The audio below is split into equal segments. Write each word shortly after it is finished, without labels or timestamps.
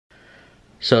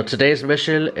So today's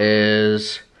mission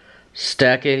is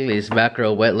stacking these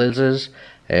macro wet lenses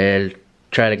and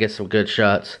try to get some good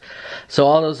shots. So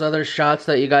all those other shots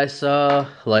that you guys saw,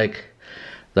 like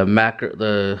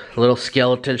the little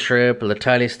skeleton shrimp and the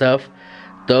tiny stuff,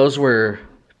 those were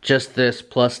just this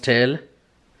 +10,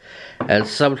 and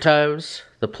sometimes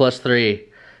the +3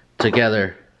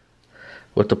 together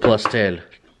with the +10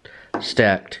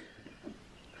 stacked.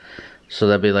 So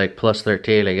that'd be like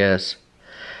 +13, I guess.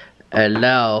 And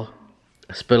now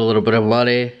I spent a little bit of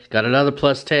money, got another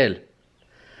 +10.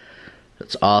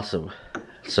 That's awesome.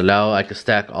 So now I can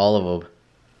stack all of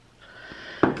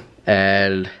them.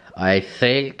 And I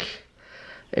think,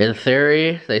 in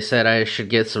theory, they said I should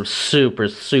get some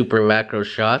super macro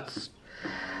shots.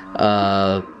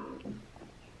 But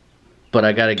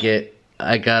I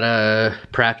gotta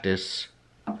practice.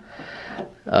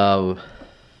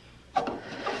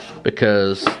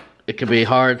 Because it can be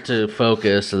hard to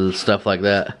focus and stuff like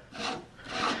that.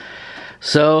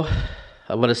 So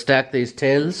I'm gonna stack these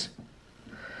tins,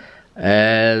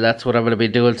 and that's what I'm gonna be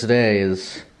doing today,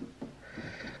 is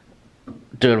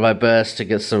doing my best to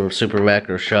get some super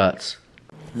macro shots.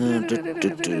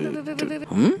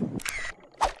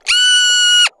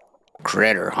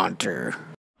 Critter hunter.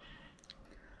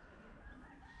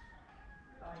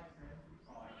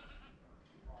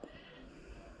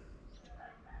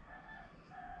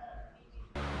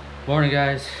 Morning,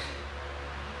 guys.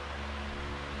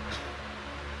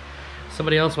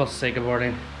 Somebody else wants to say good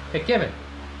morning. Hey, Kevin.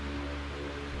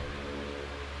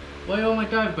 Why are you on my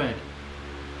dive bag?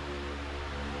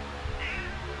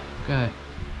 Okay.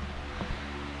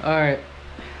 Alright.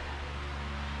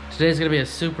 Today's gonna be a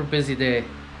super busy day.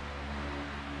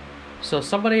 So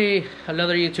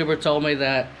another YouTuber told me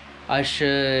that I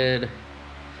should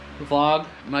vlog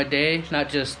my day, not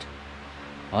just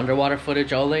underwater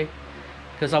footage only.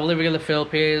 Because I'm living in the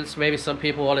Philippines, maybe some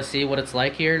people want to see what it's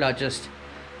like here, not just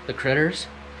the critters.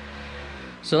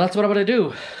 So that's what I'm going to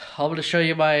do. I'm going to show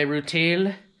you my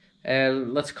routine,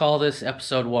 and let's call this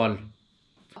episode 1.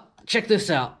 Check this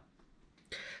out.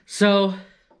 So,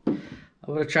 I'm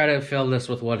going to try to film this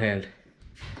with one hand.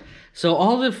 So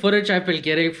all the footage I've been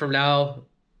getting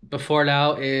before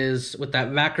now is with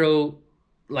that macro,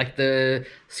 like the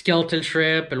skeleton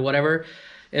shrimp and whatever,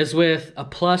 is with a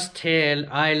 +10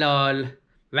 Eylon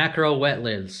macro wet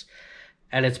lens,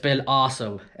 and it's been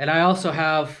awesome. And I also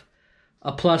have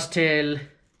a +10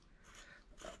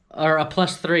 or a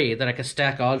 +3 that I can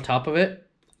stack on top of it.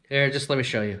 Here, just let me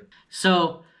show you.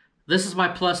 So this is my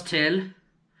 +10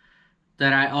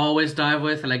 that I always dive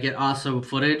with, and I get awesome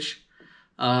footage,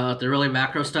 the really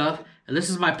macro stuff. And this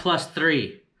is my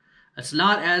 +3. It's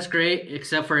not as great,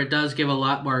 except for it does give a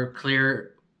lot more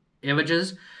clear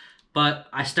images, but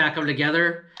I stack them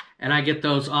together and I get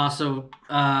those awesome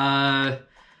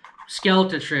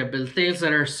skeleton shrimp and things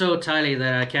that are so tiny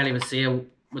that I can't even see them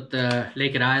with the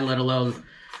naked eye, let alone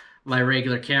my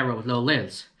regular camera with no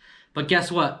lens. But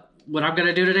guess what? What I'm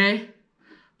gonna do today?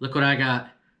 Look what I got.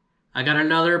 I got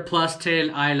another +10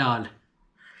 Eylon.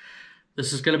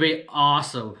 This is gonna be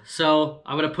awesome. So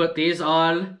I'm gonna put these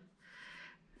on.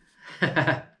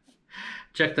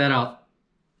 Check that out.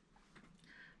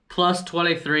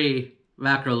 +23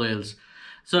 macro lens.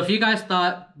 So if you guys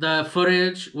thought the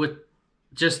footage with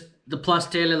just the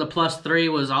 +10 and the +3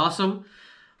 was awesome,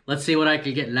 let's see what I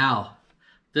can get now.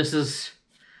 This is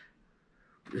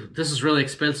really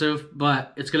expensive,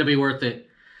 but it's gonna be worth it.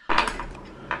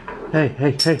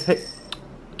 Hey,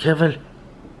 Kevin,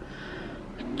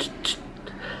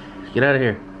 get out of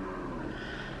here.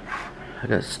 I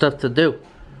got stuff to do.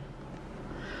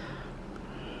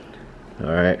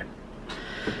 All right,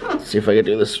 let's see if I can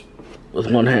do this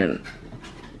with one hand.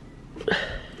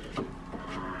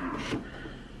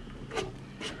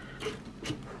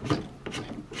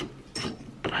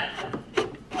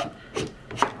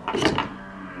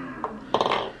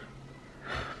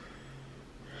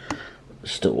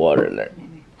 There's still water in there.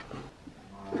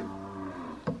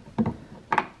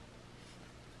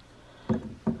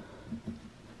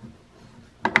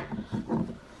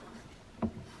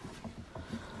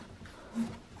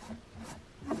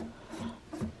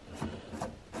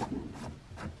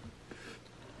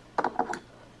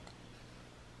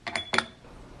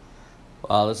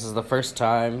 This is the first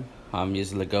time I'm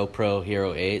using the GoPro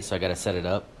Hero 8, so I gotta set it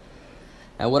up.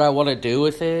 And what I want to do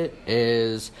with it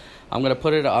is I'm gonna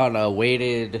put it on a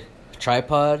weighted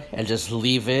tripod and just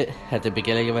leave it at the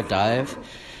beginning of a dive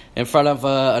in front of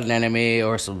an enemy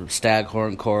or some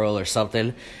staghorn coral or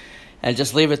something, and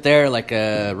just leave it there like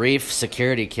a reef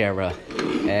security camera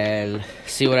and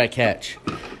see what I catch.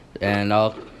 And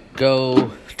I'll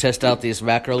go test out these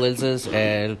macro lenses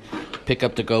and pick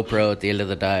up the GoPro at the end of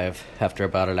the dive after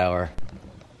about an hour.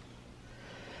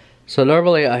 So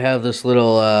normally I have this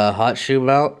little hot shoe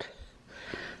mount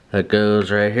that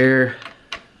goes right here,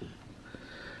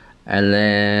 and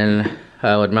then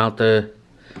I would mount the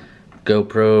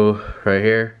GoPro right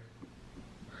here.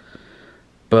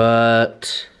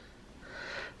 But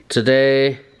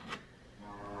today,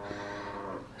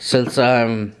 since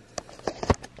I'm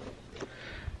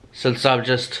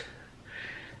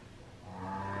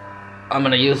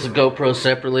gonna use the GoPro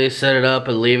separately, set it up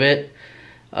and leave it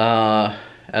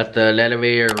at the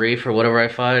Lenemy or Reef or whatever I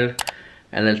find,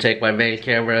 and then take my main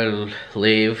camera and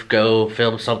leave, go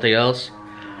film something else.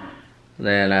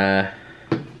 Then I'm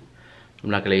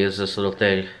not gonna use this little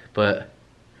thing, but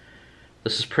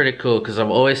this is pretty cool because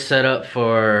I'm always set up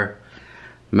for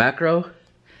macro.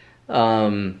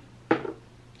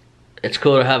 It's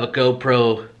cool to have a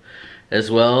GoPro as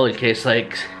well in case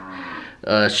like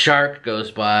a shark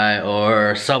goes by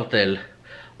or something,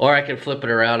 or I can flip it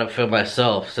around and film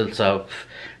myself since I'm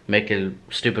making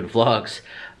stupid vlogs.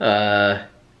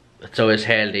 It's always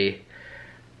handy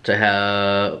to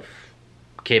have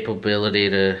capability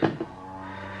to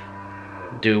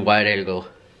do wide angle,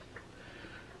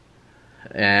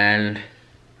 and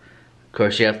of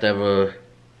course you have to have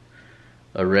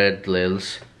a red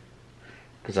lens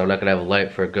because I'm not gonna have a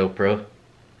light for a GoPro.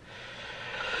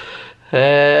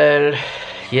 And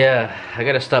yeah, I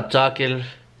gotta stop talking.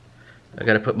 I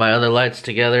gotta put my other lights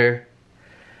together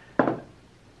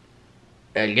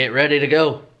and get ready to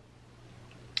go.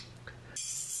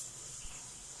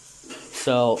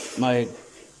 So my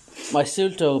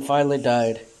Sunto finally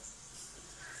died,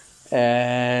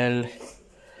 and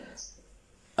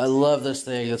I love this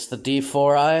thing. It's the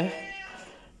D4i,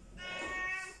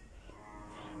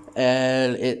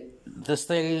 and this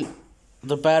thing,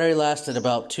 the battery lasted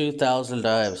about 2,000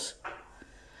 dives,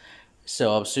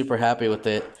 so I'm super happy with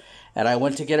it. And I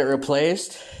went to get it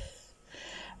replaced,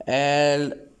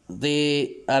 and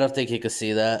I don't think you can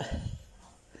see that,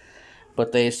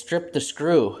 but they stripped the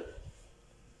screw,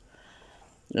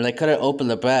 and I couldn't open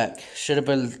the back. Should have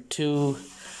been 2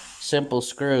 simple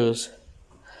screws.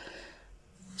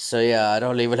 So yeah, I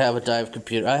don't even have a dive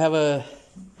computer. I have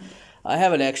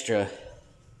an extra,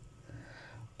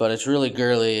 but it's really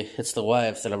girly. It's the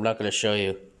wife's, and I'm not going to show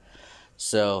you.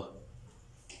 So,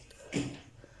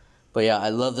 but yeah, I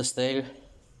love this thing.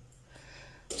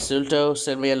 Sunto,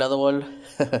 send me another one.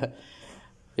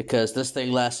 Because this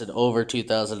thing lasted over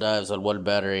 2,000 dives on one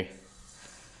battery.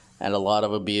 And a lot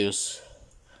of abuse.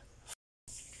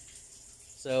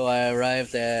 So I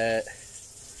arrived at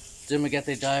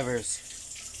Dumaguete Divers.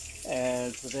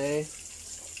 And today,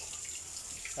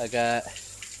 I got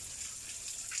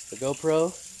the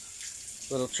GoPro,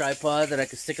 little tripod that I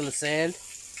can stick in the sand,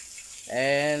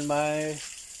 and my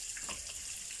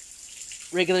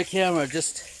regular camera,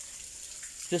 just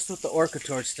with the Orca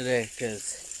torch today,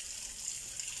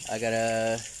 because I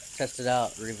gotta test it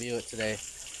out, review it today.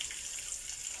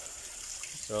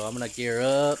 So I'm gonna gear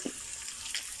up,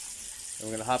 and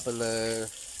we're gonna hop in the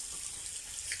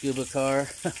scuba car,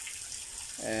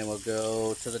 and we'll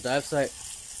go to the dive site.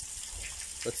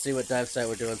 Let's see what dive site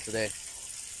we're doing today.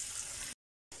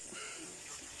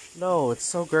 No, it's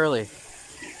so girly.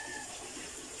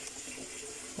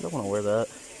 I don't want to wear that.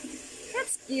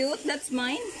 That's cute. That's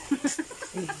mine.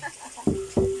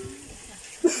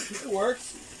 It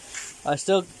works. I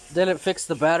still didn't fix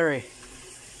the battery.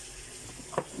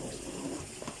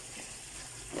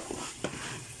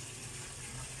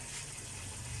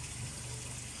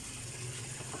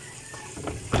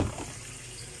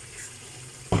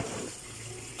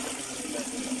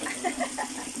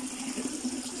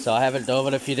 So I haven't dove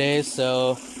in a few days,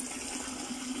 so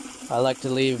I like to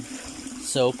leave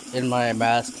soap in my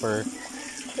mask for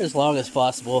as long as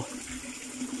possible.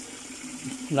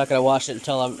 I'm not gonna wash it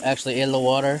until I'm actually in the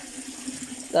water.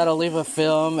 That'll leave a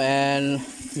film and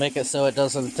make it so it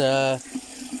doesn't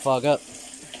fog up.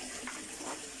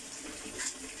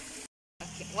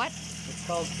 What? It's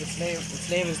called, its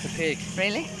name is the pig.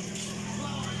 Really?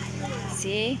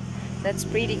 See? That's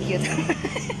pretty cute.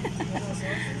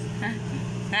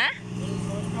 Huh?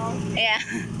 Yeah.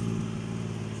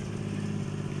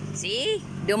 See?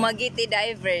 Dumaguete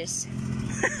Divers.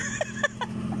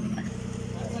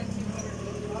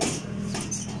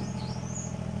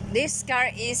 This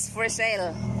car is for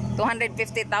sale.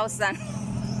 $250,000.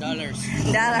 Dollars.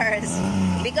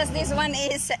 Because this one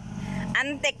is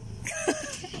antique.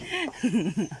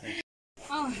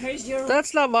 Oh, here's your...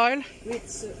 That's not mine.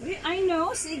 I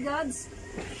know, see gods.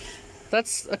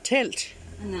 That's a tent.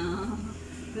 No,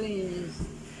 please.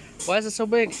 Why is it so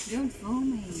big? Don't fool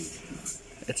me.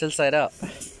 It's inside out.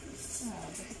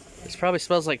 This probably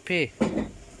smells like pee.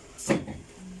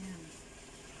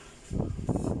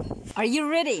 Are you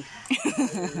ready?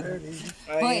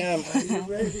 I am. Are you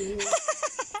ready?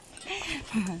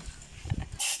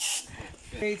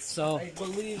 So, I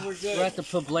believe we're good. we're at the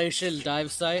Poblation dive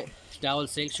site, Dowell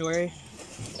Sanctuary.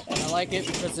 And I like it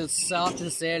because it's soft and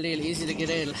sandy and easy to get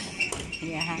in.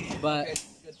 Yeah. But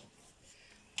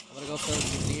I'm gonna go film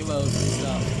some demos and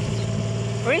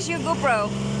stuff. Where's your GoPro?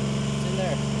 It's in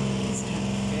there.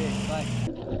 Okay, bye.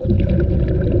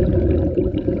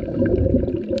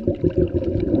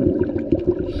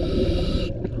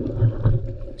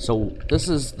 So this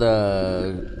is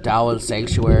the Dowell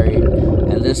Sanctuary,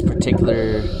 and this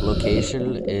particular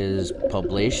location is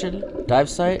Poblation dive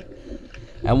site.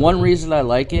 And one reason I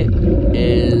like it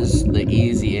is the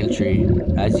easy entry.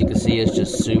 As you can see, it's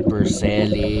just super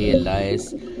sandy and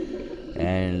nice,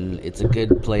 and it's a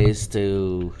good place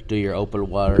to do your open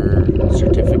water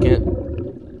certificate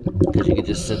because you can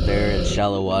just sit there in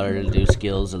shallow water and do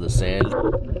skills in the sand.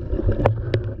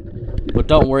 But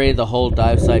don't worry, the whole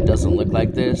dive site doesn't look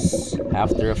like this.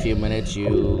 After a few minutes,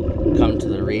 you come to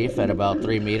the reef at about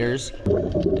 3 meters,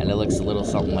 and it looks a little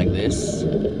something like this.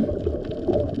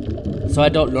 So I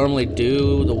don't normally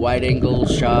do the wide angle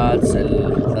shots,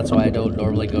 and that's why I don't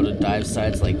normally go to dive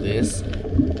sites like this.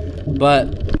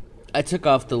 But I took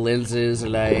off the lenses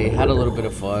and I had a little bit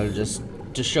of fun just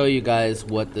to show you guys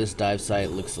what this dive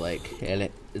site looks like. And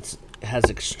it has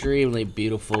extremely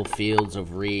beautiful fields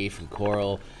of reef and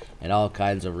coral and all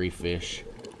kinds of reef fish.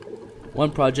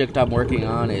 One project I'm working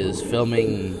on is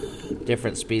filming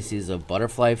different species of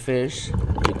butterfly fish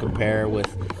to compare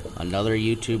with another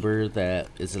YouTuber that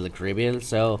is in the Caribbean,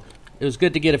 so it was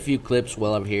good to get a few clips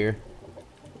while I'm here.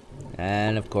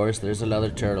 And of course there's another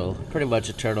turtle, pretty much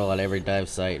a turtle on every dive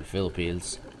site in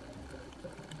Philippines.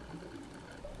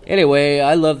 Anyway,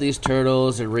 I love these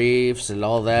turtles and reefs and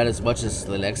all that as much as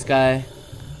the next guy,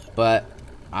 but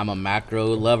I'm a macro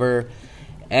lover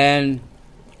and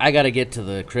I gotta get to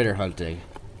the critter hunting.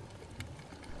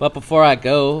 But before I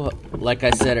go, like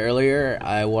I said earlier,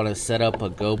 I want to set up a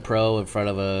GoPro in front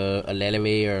of an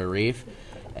enemy or a reef.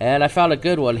 And I found a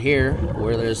good one here,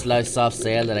 where there's nice soft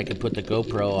sand that I can put the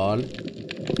GoPro on.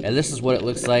 And this is what it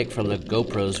looks like from the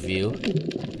GoPro's view.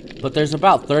 But there's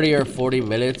about 30 or 40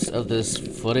 minutes of this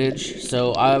footage,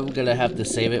 so I'm going to have to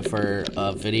save it for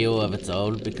a video of its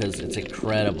own because it's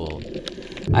incredible.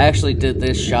 I actually did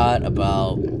this shot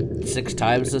about 6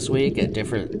 times this week at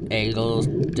different angles,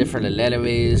 different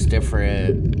anemones,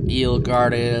 different eel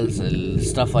gardens, and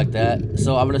stuff like that.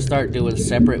 So I'm going to start doing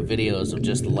separate videos of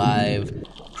just live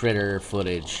critter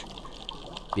footage,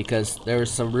 because there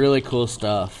was some really cool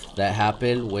stuff that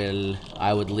happened when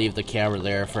I would leave the camera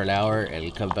there for an hour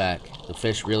and come back. The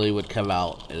fish really would come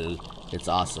out, and it's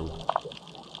awesome.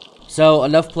 So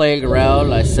enough playing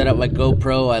around. I set up my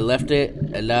GoPro, I left it,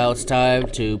 and now it's time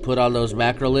to put on those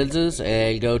macro lenses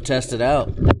and go test it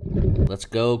out. Let's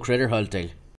go critter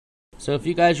hunting. So if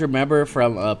you guys remember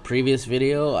from a previous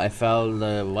video, I found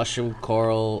the mushroom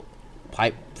coral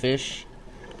pipefish,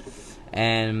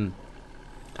 and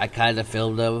I kind of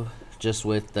filmed them just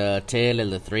with the 10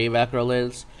 and the 3 macro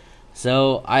lens.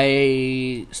 So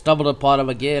I stumbled upon them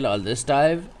again on this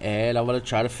dive, and I'm going to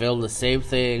try to film the same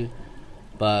thing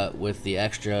but with the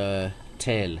extra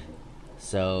 10.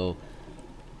 So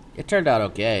it turned out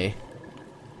okay.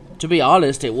 To be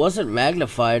honest, it wasn't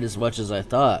magnified as much as I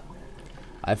thought.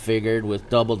 I figured with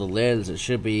double the lens it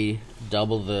should be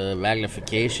double the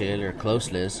magnification or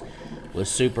closeness with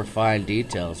super fine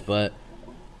details, but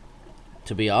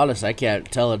to be honest, I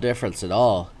can't tell a difference at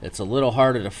all. It's a little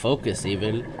harder to focus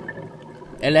even.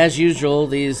 And as usual,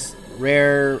 these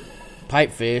rare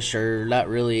pipefish are not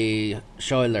really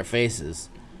showing their faces.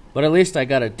 But at least I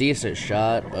got a decent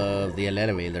shot of the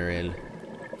anemone they're in.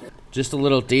 Just a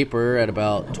little deeper at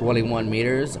about 21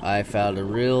 meters, I found a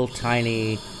real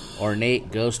tiny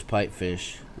ornate ghost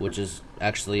pipefish, which is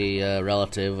actually a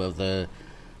relative of the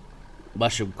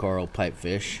mushroom coral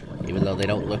pipefish, even though they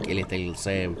don't look anything the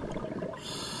same.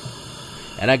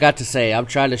 And I got to say, I'm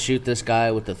trying to shoot this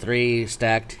guy with the 3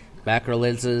 stacked macro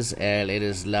lenses, and it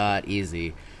is not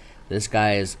easy. This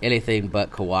guy is anything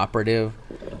but cooperative.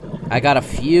 I got a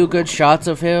few good shots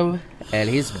of him, and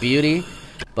he's beauty,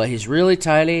 but he's really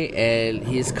tiny, and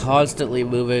he's constantly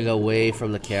moving away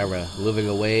from the camera, moving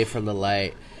away from the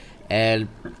light. And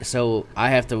so I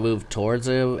have to move towards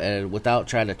him, and without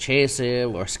trying to chase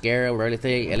him or scare him or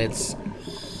anything. And it's,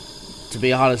 to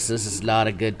be honest, this is not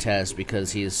a good test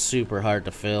because he is super hard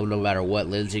to film no matter what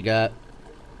lens you got.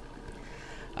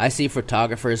 I see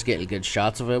photographers getting good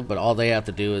shots of him, but all they have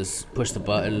to do is push the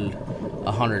button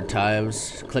 100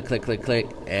 times, click, click, click, click,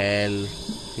 and,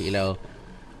 you know,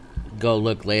 go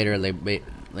look later,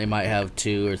 they might have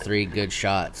 2 or 3 good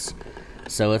shots.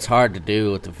 So it's hard to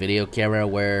do with the video camera,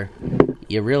 where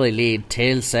you really need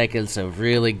 10 seconds of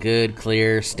really good,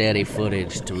 clear, steady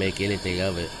footage to make anything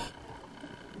of it.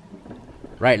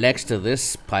 Right next to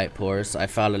this pipe horse, I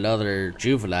found another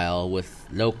juvenile with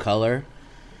no color.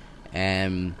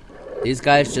 And these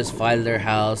guys just find their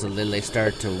house and then they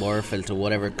start to morph into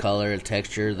whatever color and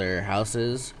texture their house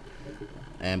is.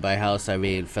 And by house, I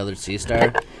mean feathered sea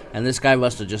star. And this guy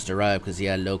must have just arrived because he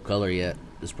had no color yet.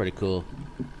 It's pretty cool.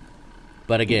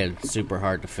 But again, super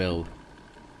hard to film.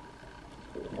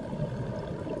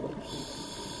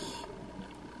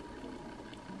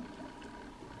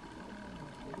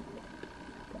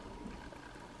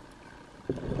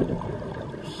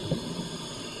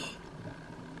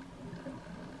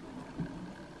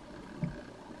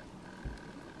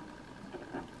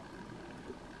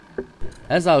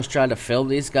 As I was trying to film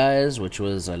these guys, which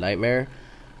was a nightmare,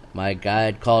 my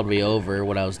guide called me over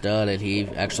when I was done, and he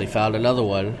actually found another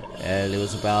one, and it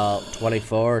was about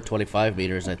 24 or 25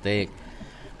 meters, I think.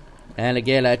 And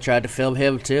again, I tried to film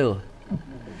him too.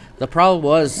 The problem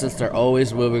was, since they're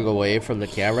always moving away from the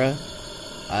camera,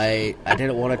 I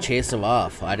didn't want to chase him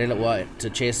off. I didn't want to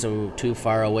chase him too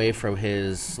far away from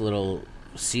his little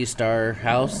sea star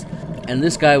house. And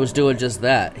this guy was doing just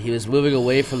that. He was moving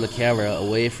away from the camera,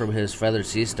 away from his feathered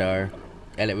sea star,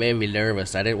 and it made me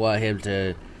nervous. I didn't want him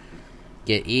to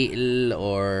get eaten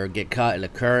or get caught in a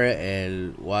current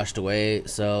and washed away,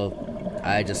 so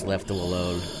I just left him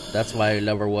alone. That's my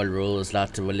 #1 rule, is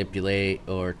not to manipulate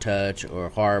or touch or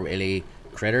harm any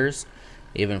critters,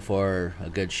 even for a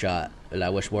good shot. And I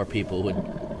wish more people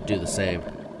would do the same.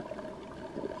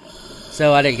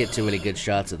 So I didn't get too many good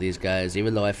shots of these guys,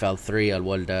 even though I found 3 on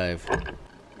one dive.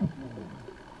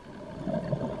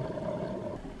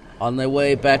 On the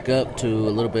way back up to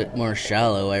a little bit more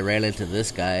shallow, I ran into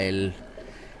this guy, and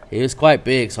he was quite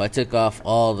big, so I took off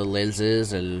all the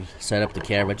lenses and set up the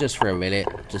camera just for a minute,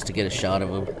 just to get a shot of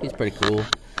him. He's pretty cool.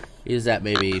 He was at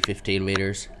maybe 15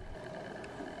 meters.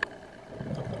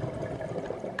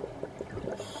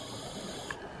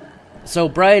 So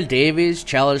Brian Davies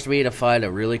challenged me to find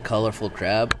a really colorful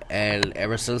crab, and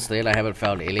ever since then I haven't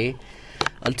found any.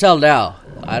 Until now.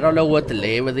 I don't know what the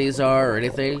name of these are or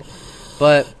anything,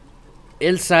 but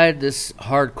inside this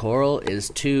hard coral is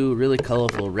 2 really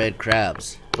colorful red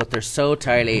crabs. But they're so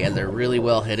tiny and they're really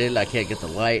well hidden, I can't get the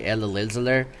light and the lens in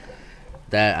there,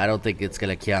 that I don't think it's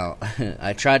gonna count.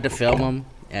 I tried to film them,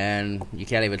 and you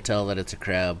can't even tell that it's a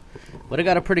crab. But I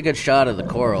got a pretty good shot of the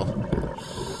coral.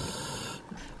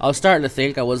 I was starting to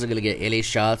think I wasn't going to get any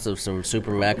shots of some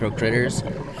super macro critters,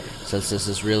 since this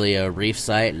is really a reef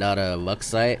site, not a muck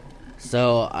site.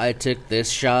 So I took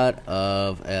this shot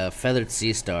of a feathered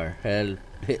sea star, and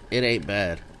it ain't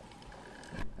bad.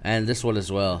 And this one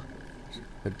as well.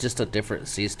 Just a different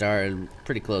sea star and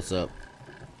pretty close up.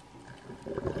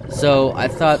 So I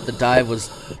thought the dive was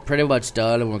pretty much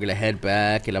done and we're going to head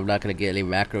back, and I'm not going to get any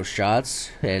macro shots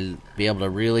and be able to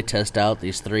really test out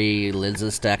these 3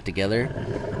 lenses stacked together,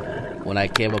 when I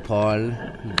came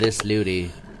upon this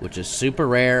nudie, which is super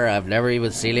rare. I've never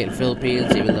even seen it in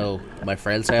Philippines, even though my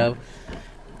friends have,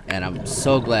 and I'm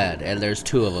so glad. And there's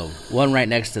 2 of them, one right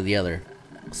next to the other.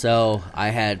 So I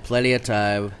had plenty of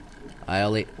time.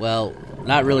 Well,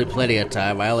 not really plenty of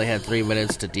time. I only had 3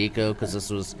 minutes to deco because this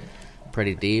was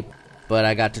pretty deep, but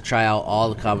I got to try out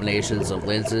all the combinations of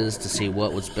lenses to see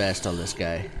what was best on this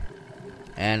guy.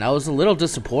 And I was a little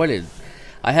disappointed.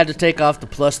 I had to take off the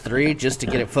 +3 just to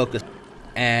get it focused,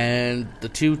 and the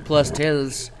 2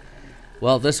 +10s,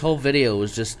 well, this whole video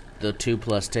was just the 2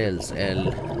 +10s,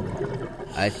 and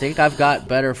I think I've got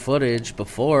better footage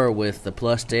before with the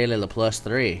 +10 and the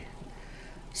 +3.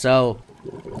 So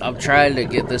I'm trying to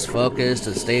get this focused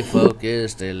and stay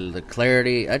focused, and the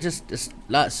clarity, it's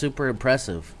not super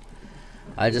impressive.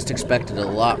 I just expected a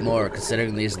lot more,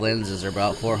 considering these lenses are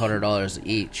about $400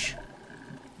 each.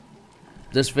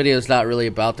 This video is not really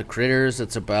about the critters,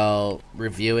 it's about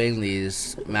reviewing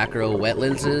these macro wet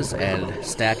lenses and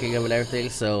stacking them and everything,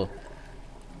 so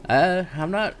I'm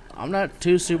not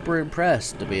too super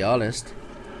impressed, to be honest,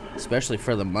 especially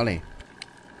for the money.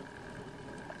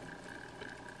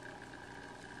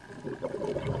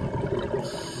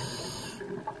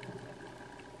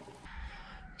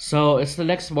 So it's the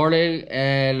next morning,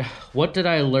 and what did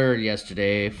I learn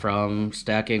yesterday from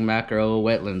stacking macro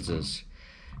wet lenses?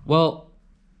 Well,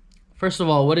 first of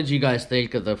all, what did you guys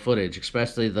think of the footage,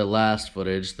 especially the last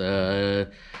footage,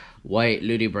 the white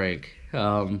nudibranch?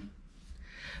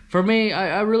 For me,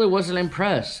 I really wasn't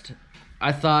impressed.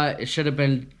 I thought it should have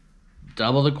been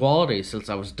double the quality, since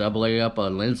I was doubling up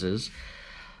on lenses.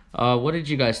 What did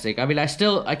you guys think? I mean,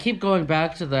 I keep going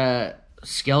back to that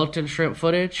skeleton shrimp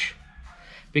footage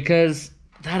because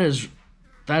that is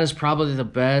probably the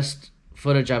best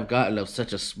footage I've gotten of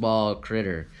such a small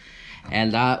critter.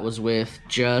 And that was with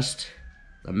just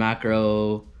the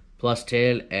macro plus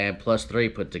 10 and plus 3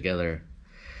 put together.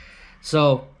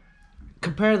 So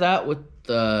compare that with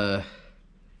the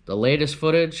latest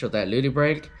footage of that nudie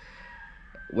break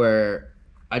where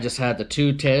I just had the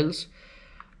 2 10s,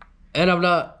 and I'm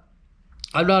not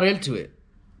into it.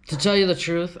 To tell you the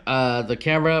truth, the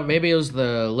camera, maybe it was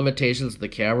the limitations of the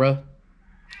camera.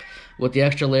 With the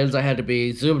extra lens, I had to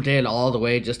be zoomed in all the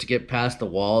way just to get past the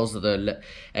walls of the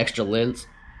extra lens.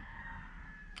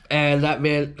 And that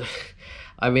meant,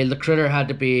 I mean, the critter had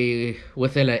to be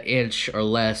within an inch or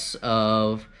less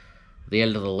of the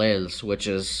end of the lens, which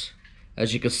is,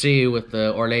 as you can see with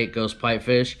the ornate ghost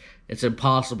pipefish, it's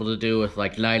impossible to do with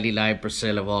like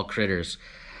 99% of all critters,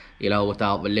 you know,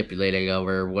 without manipulating them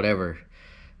or whatever.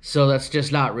 So that's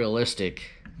just not realistic.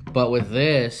 But with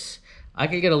this, I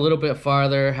can get a little bit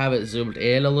farther, have it zoomed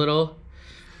in a little,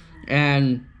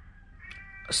 and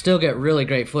still get really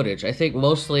great footage. I think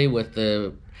mostly with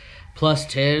the plus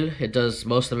 10, it does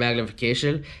most of the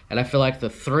magnification, and I feel like the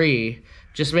 3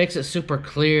 just makes it super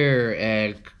clear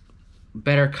and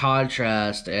better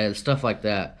contrast and stuff like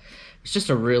that. It's just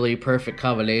a really perfect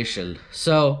combination.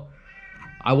 So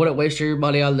I wouldn't waste your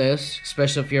money on this,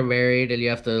 especially if you're married and you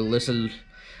have to listen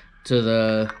to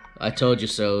the I told you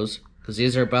so's, because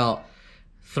these are about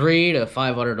 $300 to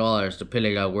 $500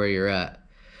 depending on where you're at.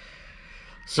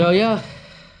 So yeah,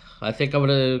 I think I'm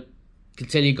gonna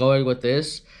continue going with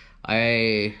this.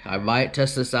 I might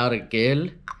test this out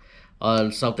again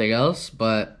on something else,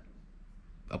 but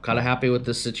I'm kind of happy with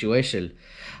this situation.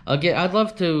 Again, I'd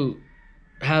love to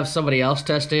have somebody else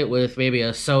test it with maybe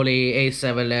a Sony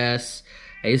A7S,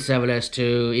 A7S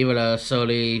II, even a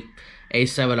Sony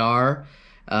A7R,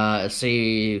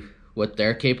 see what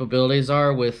their capabilities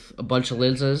are with a bunch of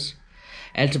lenses.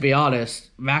 And to be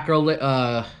honest,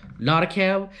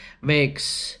 Nauticam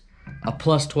makes a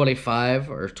plus 25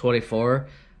 or 24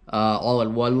 all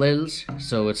in one lens,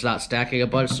 so it's not stacking a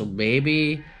bunch, so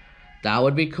maybe that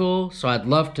would be cool. So I'd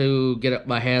love to get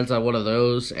my hands on one of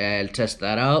those and test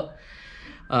that out.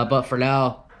 But for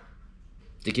now,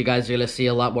 I think you guys are going to see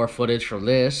a lot more footage from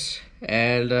this,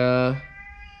 and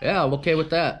yeah, I'm okay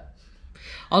with that.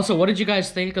 Also, what did you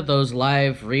guys think of those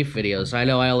live reef videos? I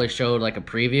know I only showed like a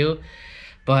preview,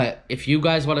 but if you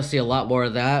guys want to see a lot more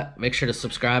of that, make sure to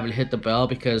subscribe and hit the bell,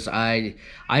 because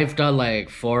I've done like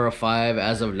 4 or 5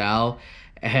 as of now,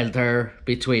 and they're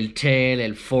between 10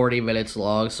 and 40 minutes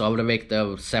long, so I'm going to make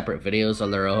them separate videos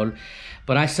on their own.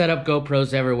 But I set up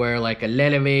GoPros everywhere, like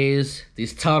anemones,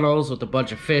 these tunnels with a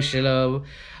bunch of fish in them,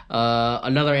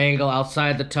 another angle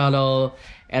outside the tunnel,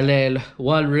 and then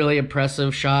one really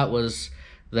impressive shot was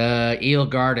the eel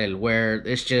garden, where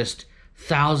it's just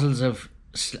thousands of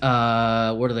what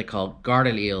are they called,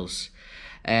 garden eels,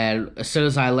 and as soon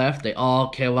as I left they all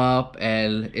came up,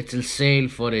 and it's insane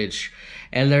footage.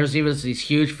 And there's even these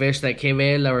huge fish that came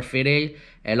in that were feeding,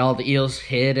 and all the eels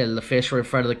hid and the fish were in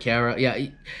front of the camera. Yeah,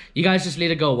 you guys just need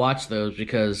to go watch those,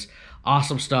 because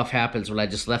awesome stuff happens when I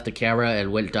just left the camera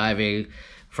and went diving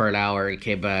for an hour and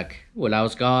came back. When I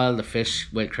was gone, the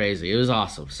fish went crazy. It was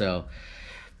awesome. So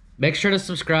make sure to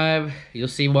subscribe. You'll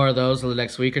see more of those in the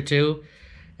next week or two.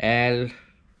 And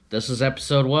this is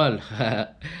episode 1.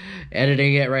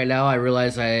 Editing it right now, I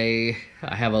realize I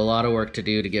have a lot of work to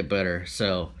do to get better.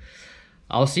 So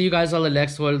I'll see you guys on the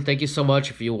next one. Thank you so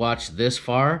much if you watched this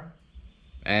far.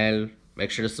 And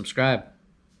make sure to subscribe.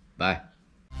 Bye.